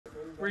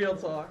Real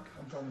talk.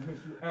 I'm trying to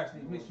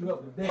mix you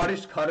up with that.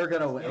 Punish Cutter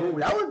gonna win. Ooh,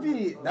 that would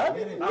be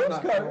I'm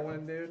not gonna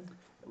win, dude.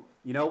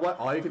 You know what?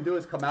 All you can do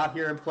is come out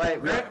here and play.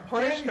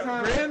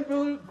 Grand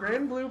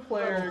blue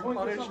player,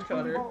 Punish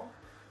Cutter.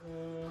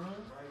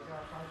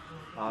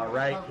 All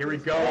right, here we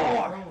go.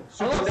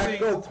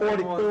 Superneko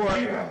 44,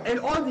 and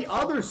on the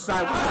other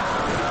side,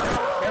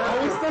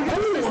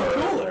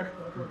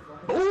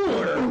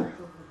 cooler.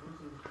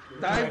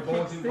 Dive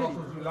Kick City.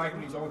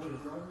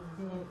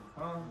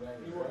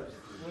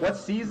 What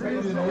season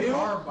is this?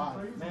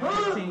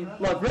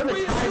 Look, we're in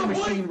the time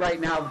machine right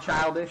now,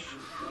 childish.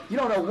 You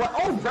don't know what?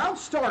 Oh, round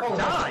start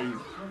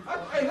dive.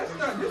 Hey, this is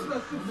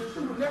not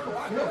Superneko.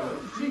 I know.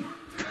 It's cheap.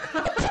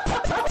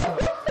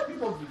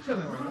 People be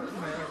chilling right now.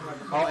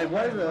 Oh, and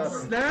what is the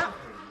snap?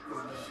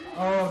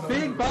 Oh,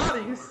 big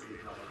bodies.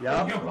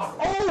 Yep.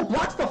 Oh,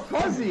 blocks the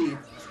fuzzy.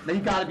 Now you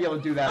got to be able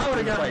to do that. I would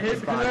have gotten hit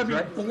because I'd be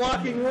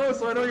blocking low,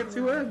 so I don't get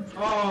 2 ends.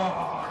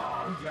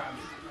 Oh, you got me.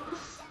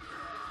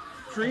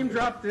 Dream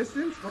drop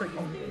distance. What a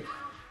game.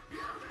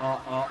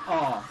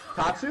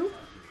 Tatsu.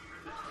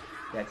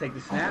 Yeah, take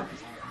the snap.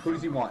 Who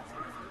does he want?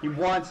 He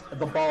wants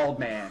the bald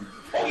man.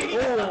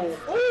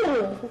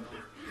 Oh.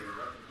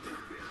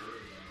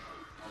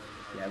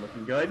 Yeah,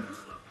 looking good.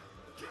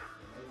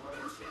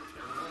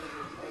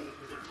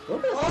 I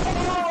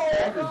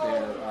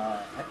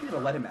think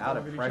it'll let him out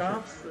of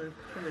pressure.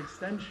 An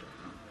extension.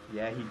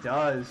 Yeah, he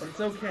does. But it's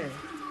okay.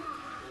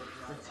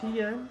 For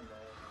Tien,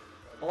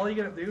 all you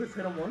gotta do is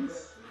hit him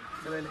once,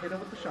 and then hit him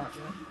with the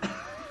shotgun.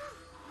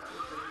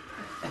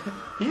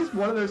 He's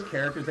one of those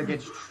characters that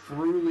gets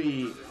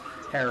truly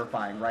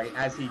terrifying, right?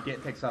 As he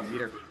picks up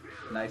meter.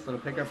 Nice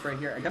little pickup right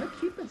here. I gotta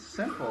keep it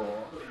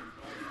simple.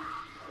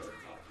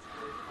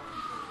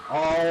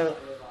 Oh.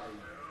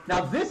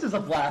 Now this is a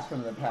blast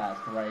from the past,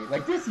 right?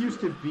 Like this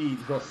used to be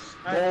the gold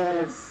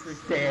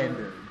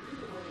standard.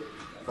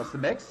 What's the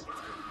mix?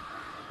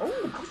 Oh,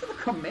 goes to the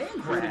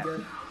command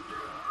grab.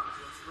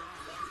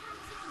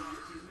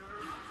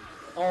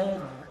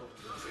 Oh,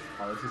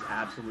 this is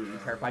absolutely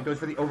terrifying. Goes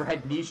for the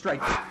overhead knee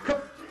strike.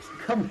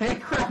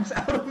 Command grabs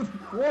out of the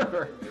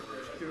corner.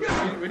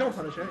 Dude, we don't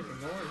punish anything.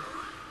 No worries.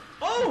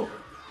 Oh!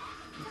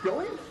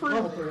 Going for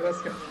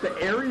the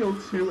aerial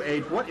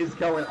 2H. What is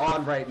going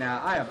on right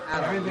now? I am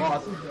at a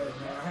loss.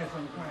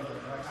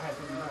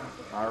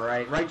 All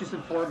right, Righteous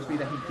informs me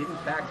that he did in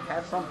fact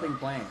have something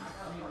planned.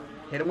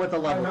 Hit him with a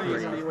level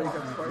 3. I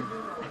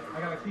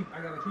gotta keep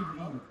eating.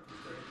 All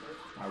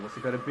right, what's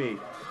it gonna be?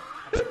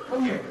 Oh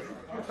yeah.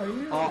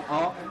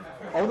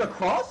 Oh, the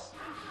cross?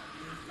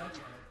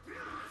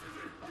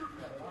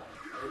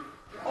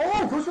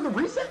 Oh, goes for the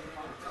reset.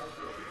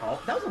 Oh,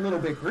 that was a little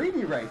bit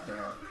greedy right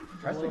there.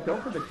 Tries to go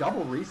for the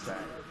double reset.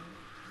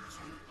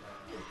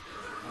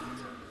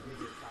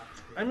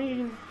 I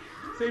mean,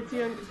 save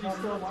Tien because you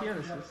still have Tien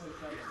assist.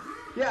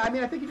 Yeah, I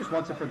mean, I think he just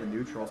wants it for the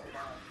neutral.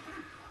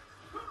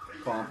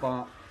 Bump,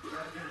 bump.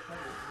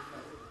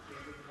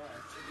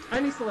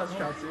 And he still has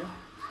Chaozu.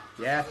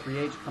 Yeah,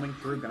 3H coming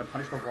through. Gonna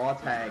punish the raw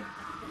tag.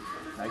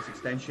 Nice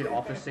extension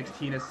off the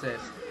 16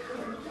 assist.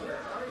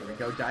 Here we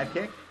go, dive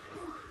kick.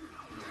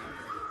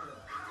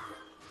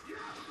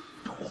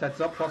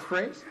 Sets up plus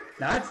frames.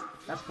 Now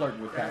that's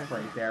flirting with that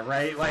right there,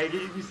 right? Like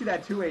you see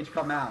that 2H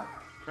come out.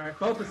 Alright,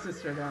 both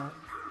assists are down.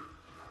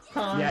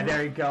 Yeah,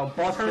 there you go.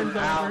 Busted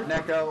out.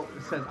 Neko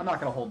says, I'm not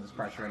gonna hold this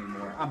pressure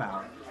anymore. I'm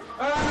out.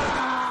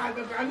 Ah!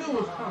 I knew it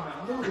was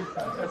coming.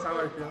 That's how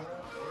I feel.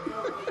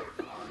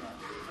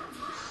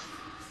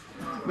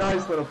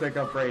 Nice little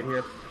pickup right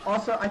here.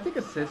 Also, I think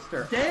a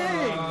sister.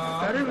 Dang!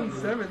 Better than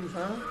Simmons,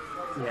 huh?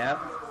 Yeah.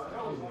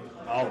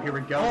 Oh, here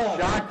we go.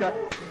 Shotgun.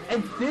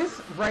 And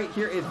this right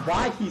here is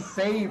why he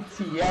saved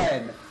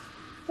Tien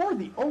for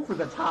the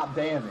over-the-top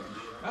damage.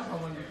 That's how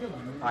I wanted to kill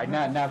him. All right,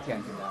 now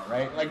Tien did that,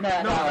 right? Like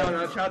now.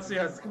 No. Chaozu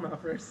has to come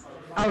out first.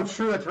 Oh,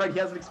 true. That's right. He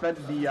hasn't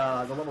expended the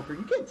level 3.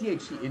 You can't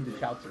DHC into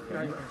Chaozu.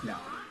 No. No.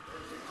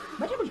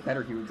 Imagine how much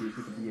better he would be if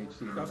he could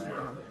DHC into that.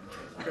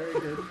 Very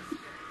good.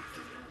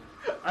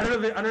 I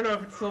don't know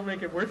if it still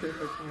make it worth it,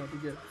 but it'd be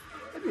good.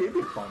 It'd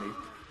be funny.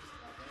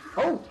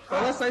 Oh! The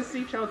less I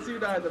see Chaozu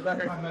die, the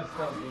better. I messed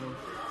up, dude.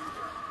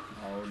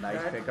 Oh,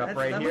 nice pickup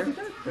right here.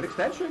 Good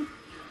extension.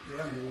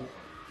 Yeah, dude.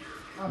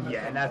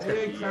 Yeah, and that's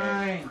gonna be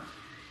time.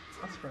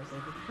 I'm surprised I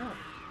did that.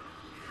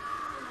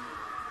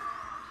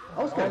 I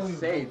was gonna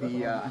say I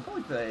feel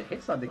like the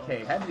hits on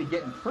Decay had to be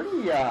getting pretty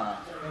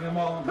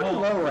pretty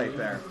low right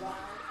there.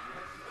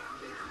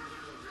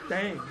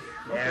 Dang.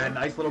 Yeah,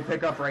 nice little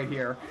pickup right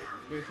here.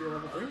 Do you feel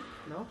level 3?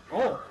 No?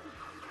 Oh!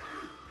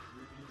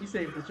 He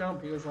saved the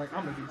jump. He was like,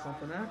 I'm gonna do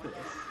something after this.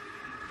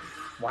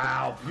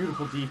 Wow,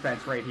 beautiful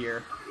defense right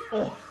here.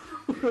 Oh!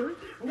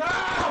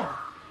 No!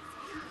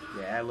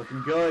 Yeah,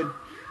 looking good.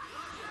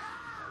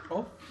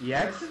 Oh?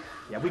 EX?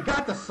 Yeah, we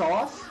got the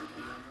sauce.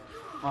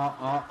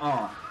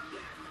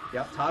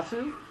 Yep,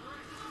 Tatsu.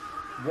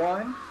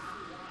 1.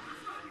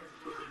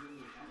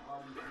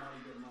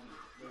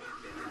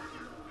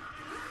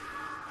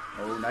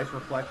 Oh, nice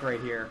reflect right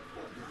here.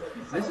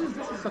 This is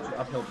such an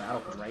uphill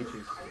battle for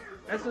Righteous.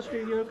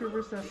 SSJ Goku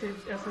versus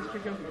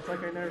SSJ Goku. It's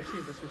like I never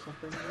seen this or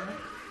something. You know?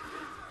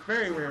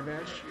 Very rare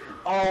match.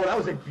 Oh, that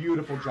was a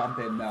beautiful jump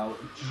in though.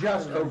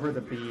 Just over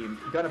the beam.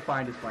 Gonna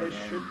find his way in. It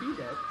should be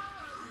dead.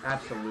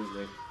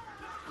 Absolutely.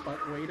 But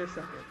wait a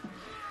second.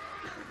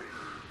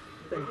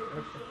 Thank you.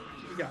 Okay.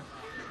 You got it.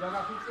 Y'all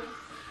got pizza?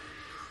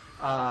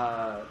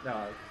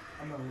 No.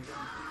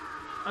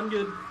 I'm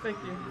good. Thank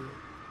you.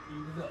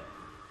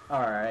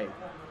 Alright.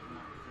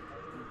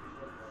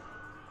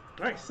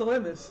 Alright, still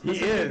in this. He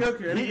is.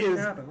 Goku. He is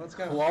Let's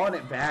go. clawing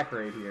it back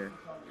right here.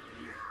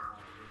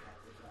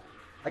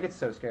 I get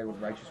so scared when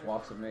Righteous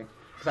walks at me.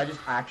 Because I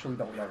just actually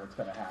don't know what's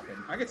going to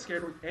happen. I get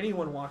scared when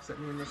anyone walks at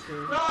me in this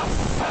game.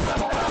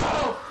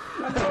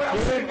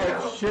 Giving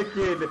a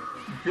chicken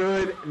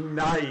good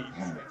night.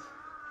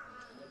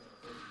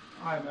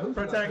 Alright, man.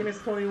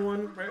 Protagonist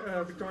 21,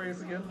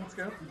 victorious again. Let's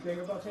go. You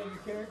think about changing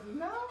character?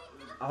 No.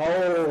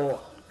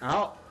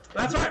 Oh.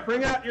 That's right.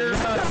 Bring out your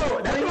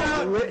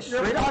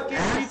Straight up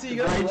ask PC.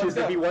 Righteous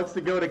if he wants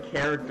to go to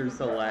character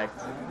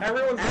select.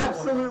 Everyone's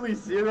Absolutely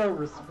zero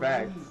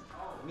respect.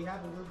 We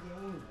have a good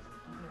game.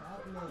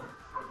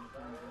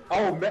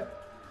 Oh,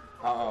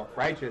 uh-oh,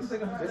 Righteous.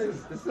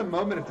 This is a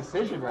moment of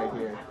decision right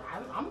here.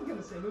 I'm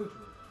gonna say neutral.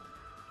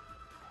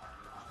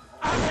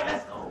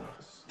 Let's go.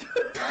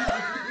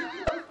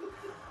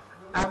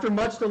 After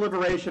much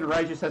deliberation,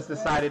 Righteous has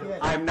decided,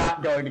 I'm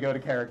not going to go to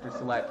character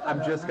select.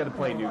 I'm just going to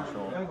play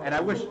neutral. And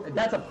I wish,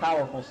 that's a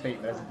powerful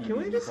statement as a DBZ Can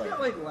we just player.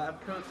 get like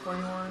Lab Coat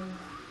 21?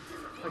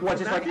 Like, What,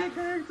 can just that like- be a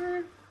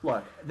character?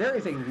 Look, there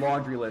is a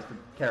laundry list of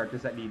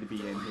characters that need to be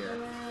in here.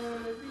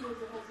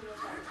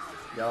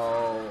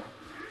 Yo,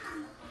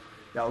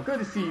 good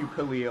to see you,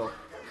 Khalil.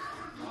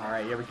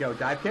 Alright, here we go.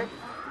 Dive kick.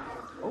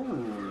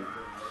 Ooh.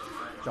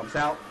 Jumps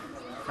out.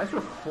 Nice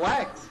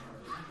reflect.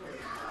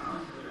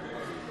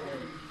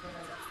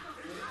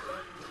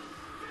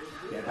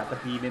 Yeah, got the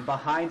beam in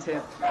behind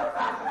him. Dang,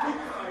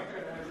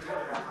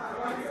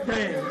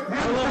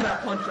 I love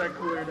that punch that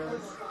Cooler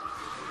does.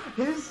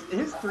 His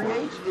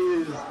 3H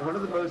is one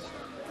of the most,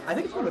 I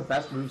think it's one of the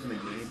best moves in the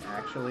game,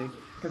 actually.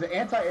 Because the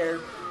anti-air,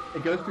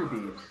 it goes through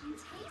beams.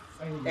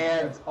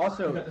 And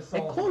also,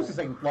 it closes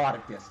a lot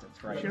of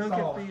distance, right? You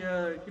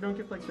don't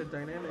get like the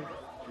dynamic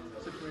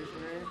situation,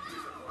 right?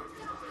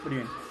 What do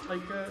you mean?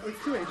 Like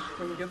 2H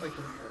when you get like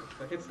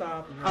the hit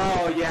stop. And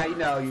Oh yeah,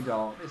 no, you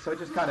don't. So it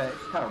just kind of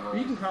rolls.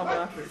 you can combo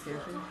after it,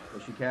 can't you?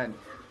 Yes, you can.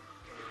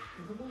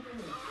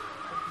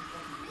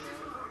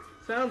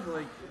 Sounds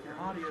like your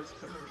audio's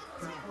coming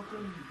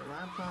from the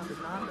laptop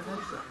and not the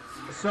headset.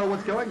 So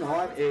what's going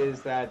on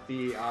is that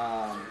the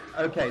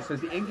okay, so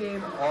is the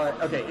in-game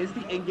is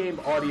the in-game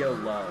audio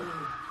low?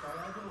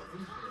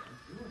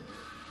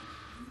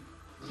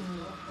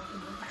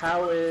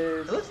 How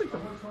is? It looks like the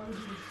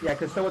Yeah,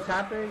 because so what's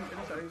happening?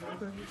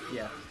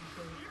 Yeah.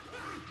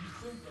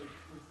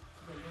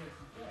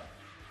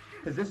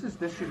 Because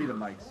this should be the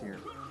mics here.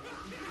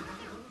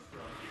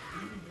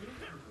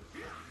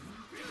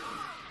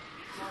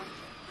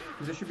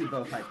 Because this should be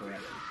both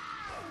hyperactive.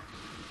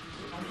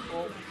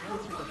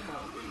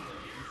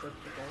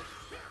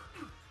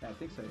 Yeah, I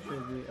think so. It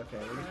should be. Okay,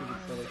 let me see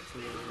if it's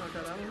select.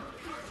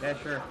 Yeah,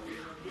 sure.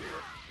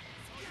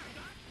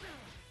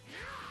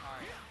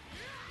 Alright.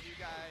 You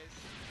guys,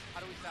 how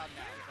do we sound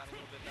now? Is that a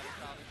little bit better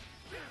sounding?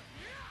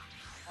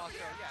 Also,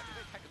 yeah, if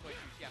there's technical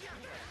issues, yes.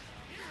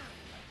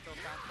 Still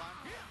sounds fine?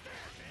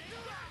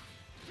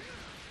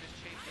 Just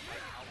change the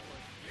mic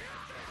output.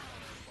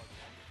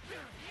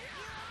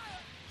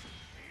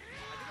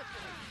 I think that's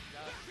really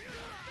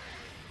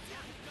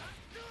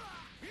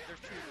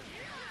there's two of them.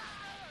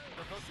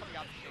 They're both coming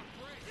out the same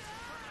time.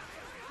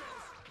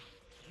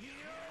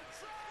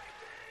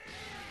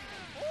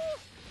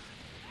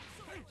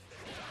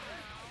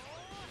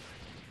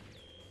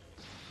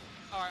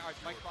 Alright,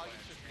 mic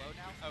volume's just low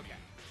now? Okay.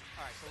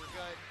 Alright, so we're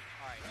good.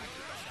 Alright,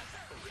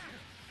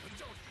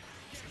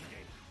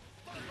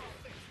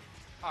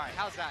 Alright,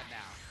 how's that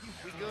now?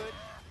 We good?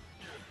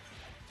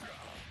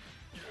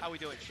 How we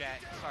doing, chat?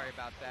 Sorry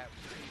about that.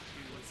 We just need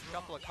to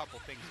shuffle a couple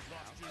things now.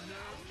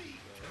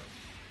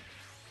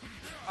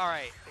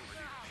 Alright,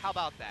 how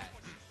about that?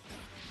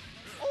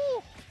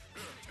 Ooh!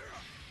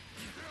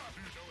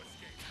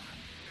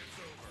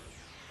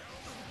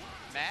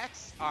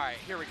 Max? Alright,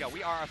 here we go.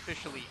 We are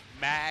officially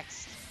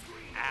maxed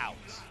out.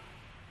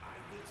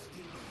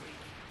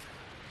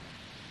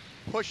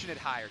 Pushing it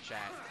higher,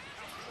 chat.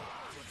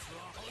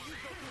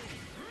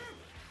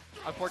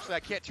 Unfortunately, I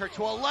can't turn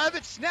to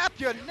 11. Snap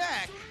your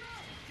neck!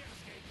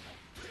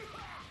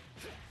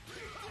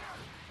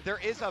 There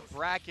is a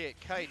bracket.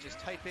 Kite, just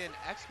type in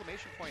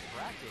 !bracket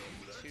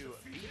to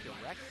be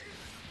directed.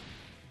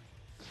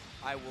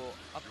 I will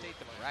update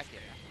the bracket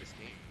after this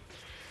game.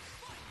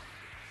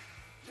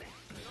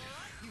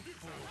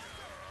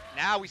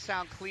 Now we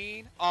sound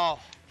clean. Oh,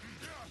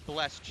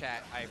 bless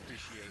chat. I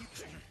appreciate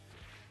it.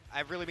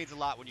 It really means a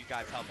lot when you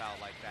guys help out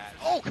like that.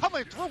 Oh,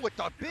 coming through with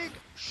the big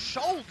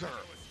shoulder.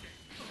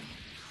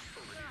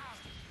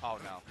 Oh,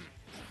 no.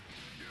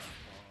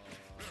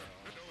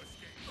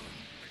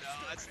 No,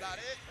 that's not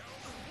it.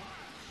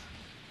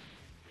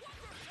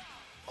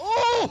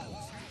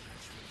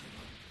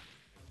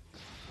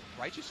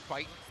 Righteous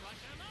fight.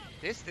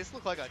 This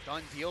looked like a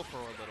done deal for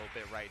a little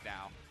bit right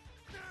now.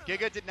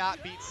 Giga did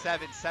not beat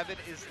 7. 7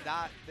 is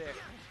not there.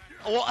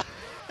 Well,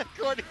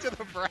 according to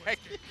the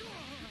bracket.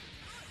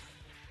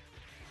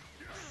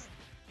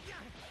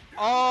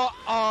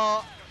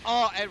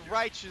 And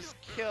Righteous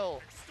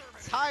Kill.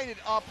 Tied it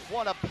up,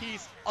 one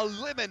apiece.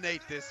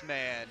 Eliminate this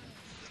man.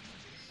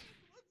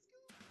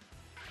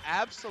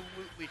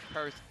 Absolutely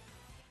cursed.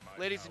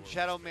 Ladies and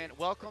gentlemen,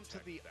 welcome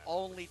to the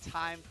only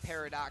time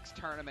Paradox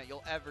tournament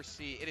you'll ever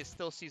see. It is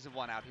still Season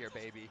 1 out here,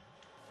 baby.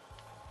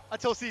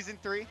 Until Season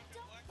 3. Don't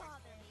bother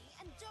me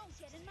and don't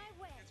get in my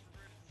way.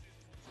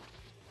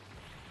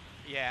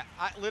 Yeah,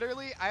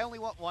 I only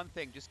want one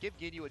thing. Just give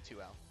Ginyu a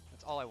 2L.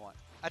 That's all I want.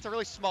 That's a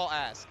really small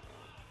ask.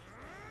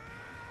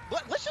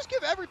 Let's just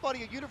give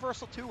everybody a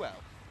universal 2L.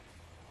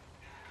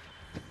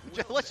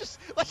 let's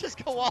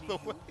just go all the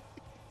way.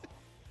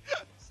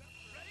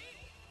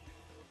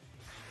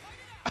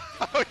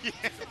 Oh yeah.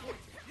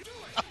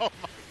 Oh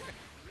my.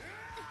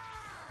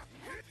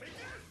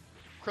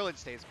 Krillin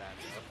stays bad.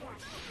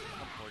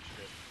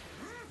 Unfortunate.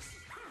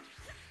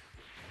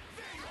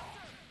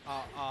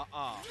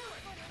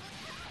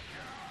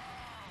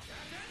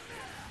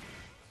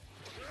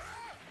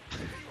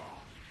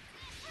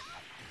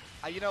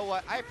 You know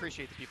what? I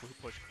appreciate the people who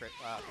push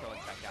Krillin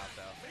Tech out,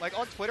 though. Like,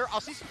 on Twitter,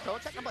 I'll see some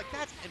Krillin Tech, and I'm like,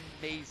 that's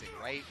amazing,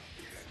 right?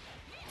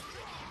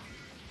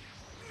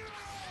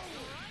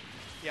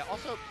 Yeah,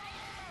 also...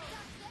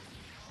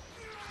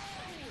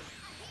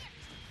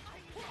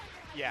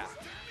 Yeah.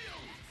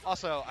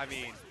 Also, I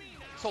mean,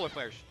 Solar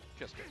Flare's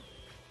just good.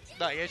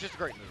 Like, it's just a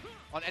great move.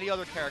 On any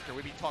other character,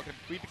 we'd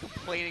be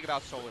complaining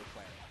about Solar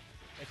Flare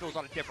if it was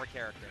on a different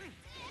character.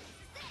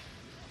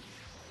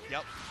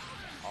 Yep.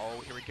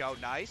 Oh, here we go.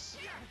 Nice.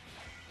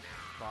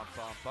 Bump,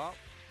 bump, bump.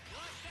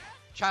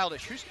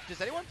 Childish.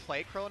 Does anyone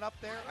play Krillin up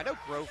there? I know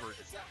Grover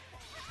does.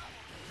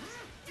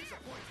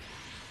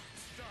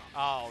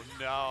 Oh,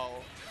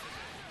 no.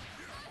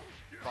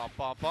 Bump,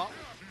 bump, bump.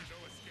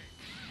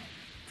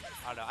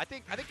 I don't know. I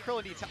think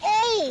Krillin needs...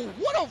 Oh!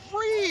 What a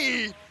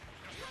read!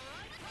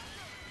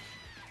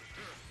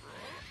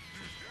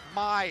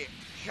 My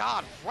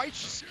God.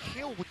 Righteous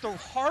Kill with the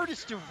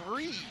hardest of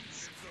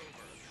reads.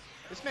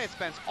 This man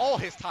spends all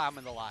his time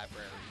in the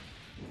library.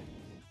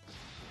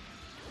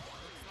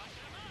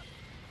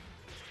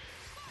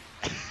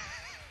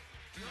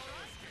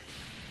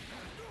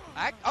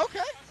 Okay.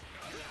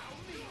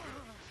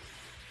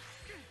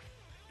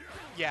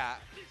 Yeah.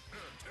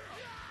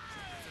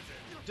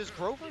 Does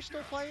Grover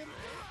still play him?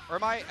 Or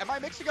am I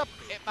mixing up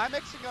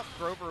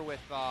Grover with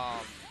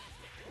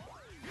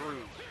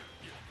Groove?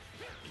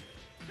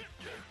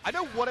 I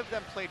know one of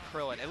them played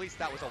Krillin. At least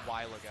that was a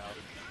while ago.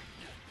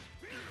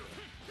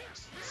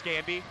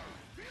 Scamby.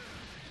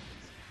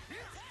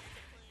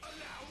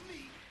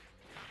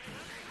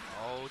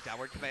 Oh,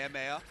 downward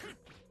Kamehameha.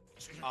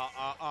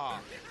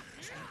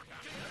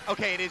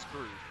 Okay, it is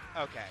Groove.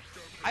 Okay.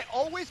 I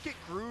always get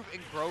Groove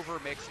and Grover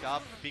mixed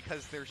up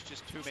because there's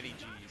just too many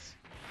G's.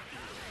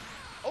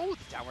 Oh,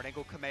 the downward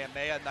angle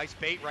Kamehameha. Nice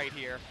bait right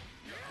here.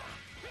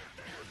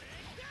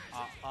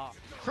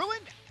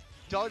 Krillin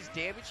does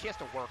damage. He has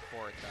to work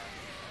for it, though.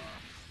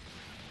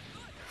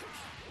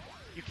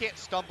 You can't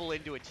stumble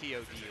into a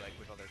TOD like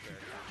with other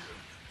characters.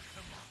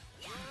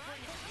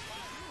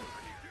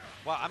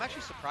 Wow, I'm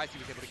actually surprised he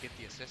was able to get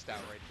the assist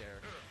out right there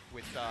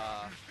with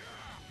the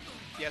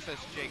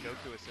SSJ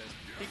Goku assist.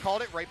 He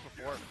called it right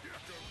before.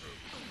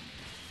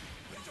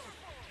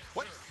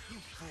 What?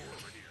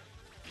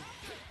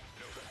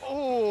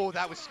 Oh,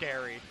 that was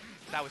scary.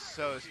 That was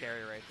so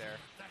scary right there.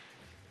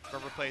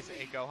 Whoever plays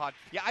a Gohan.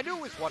 Yeah, I knew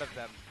it was one of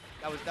them.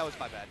 That was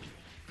my bad.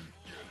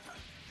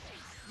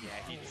 Yeah,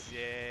 he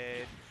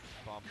did.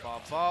 Bump,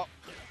 bump, bump.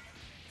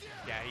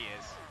 Yeah, he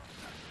is.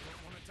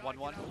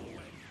 1-1.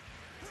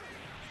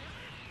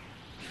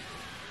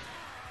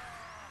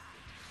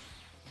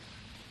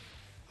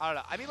 I don't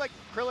know. I mean, like,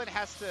 Krillin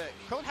has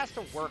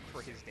to work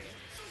for his damage.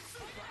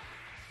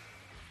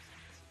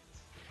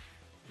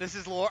 This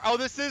is lore. Oh,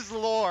 this is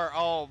lore.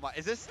 Oh my.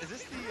 Is this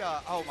the?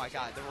 Oh my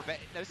God. The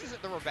revenge. No, this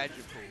isn't the revenge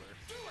of Cooler.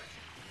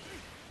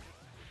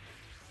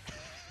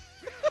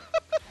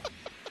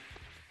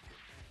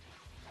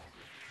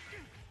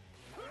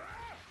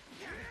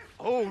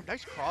 Oh,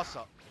 nice cross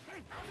up.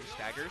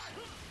 Staggers.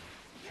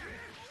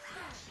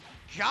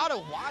 Gotta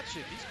watch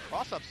it. These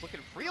cross ups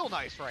looking real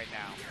nice right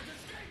now.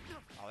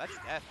 Oh, that's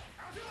death.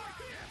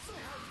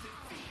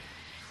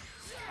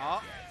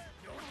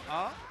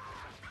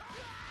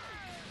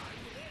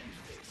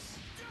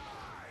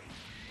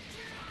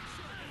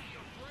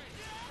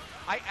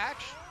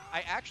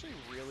 I actually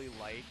really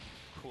like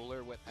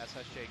Cooler with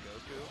SSJ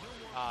Goku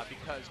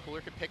because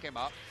Cooler can pick him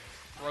up,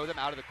 throw them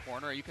out of the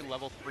corner, and you can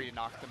level 3 to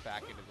knock them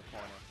back into the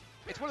corner.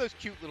 It's one of those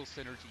cute little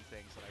synergy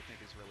things that I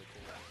think is really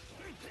cool.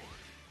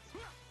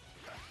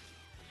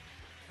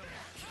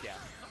 Yeah.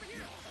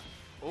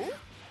 Oh?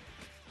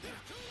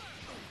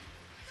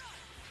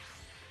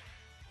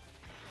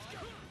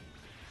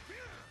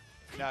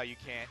 No, you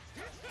can't.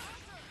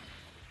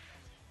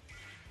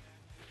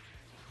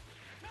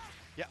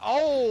 Yeah.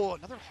 Oh,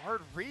 another hard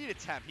read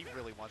attempt. He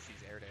really wants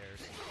these air to airs.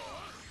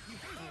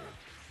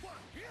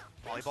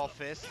 Volleyball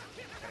fist.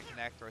 Gotta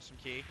connect. Throw some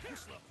key.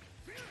 Nice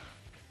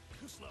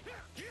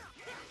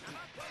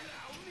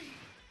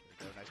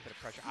bit of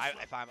pressure. I'm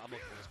looking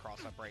for this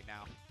cross up right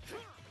now.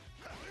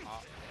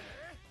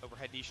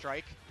 Overhead knee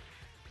strike.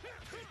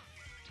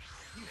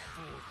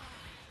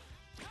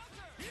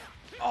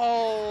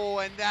 Oh,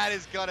 and that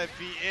is gonna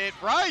be it.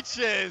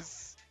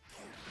 Righteous.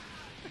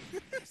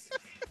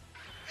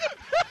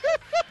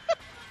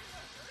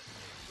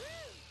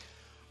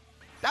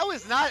 That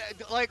was not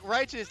like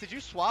Righteous. Did you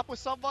swap with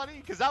somebody?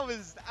 Because that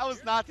was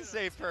not the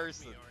same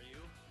person.